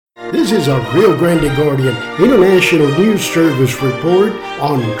This is a Rio Grande Guardian International News Service report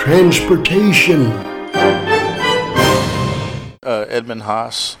on transportation. Edmund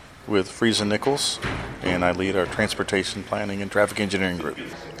Haas with Freese Nichols, and I lead our transportation planning and traffic engineering group.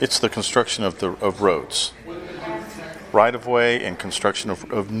 It's the construction of roads, right-of-way, and construction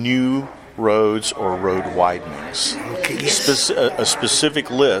of new roads or road widenings. Okay, yes. A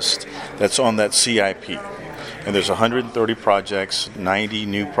specific list that's on that CIP. And there's 130 projects, 90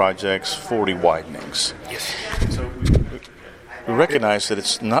 new projects, 40 widenings. Yes. So we recognize that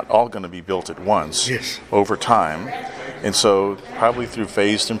it's not all going to be built at once. Yes. Over time. And so probably through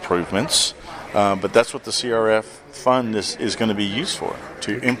phased improvements. But that's what the CRF fund is going to be used for,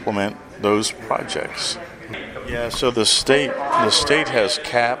 to implement those projects. Yeah, so the state has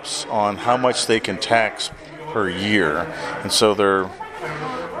caps on how much they can tax per year. And so they're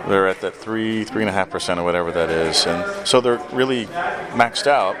at that 3.5% or whatever that is, and so they're really maxed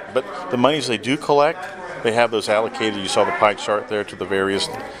out. But the monies they do collect, they have those allocated. You saw the pie chart there to the various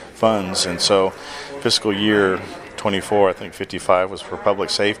funds, and so fiscal year 24, I think 55 was for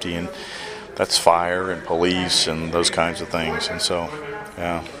public safety, and that's fire and police and those kinds of things. And so,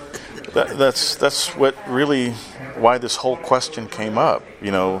 yeah, that's what really why this whole question came up.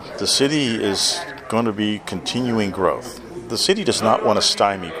 You know, the city is going to be continuing growth. The city does not want to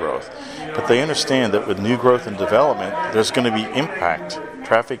stymie growth, but they understand that with new growth and development, there's going to be impact,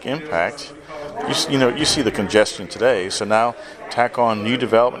 traffic impact. You see the congestion today, so now tack on new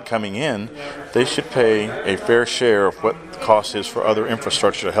development coming in, they should pay a fair share of what the cost is for other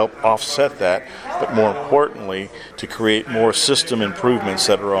infrastructure to help offset that, but more importantly, to create more system improvements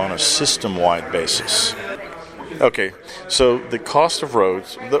that are on a system-wide basis. Okay, so the cost of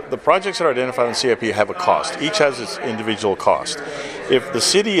roads, the projects that are identified in CIP have a cost. Each has its individual cost. If the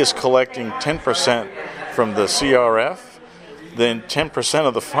city is collecting 10% from the CRF, then 10%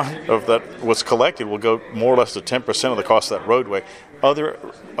 of the fund of that what's collected will go more or less to 10% of the cost of that roadway.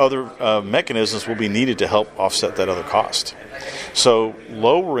 Other mechanisms will be needed to help offset that other cost. So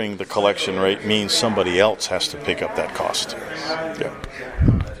lowering the collection rate means somebody else has to pick up that cost. Yeah.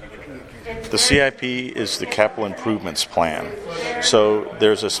 The CIP is the capital improvements plan. So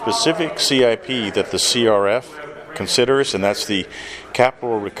there's a specific CIP that the CRF considers, and that's the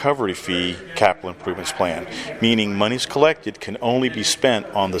capital recovery fee capital improvements plan, meaning monies collected can only be spent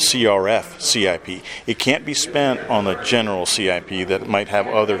on the CRF CIP. It can't be spent on the general CIP that might have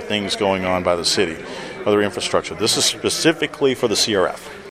other things going on by the city, other infrastructure. This is specifically for the CRF.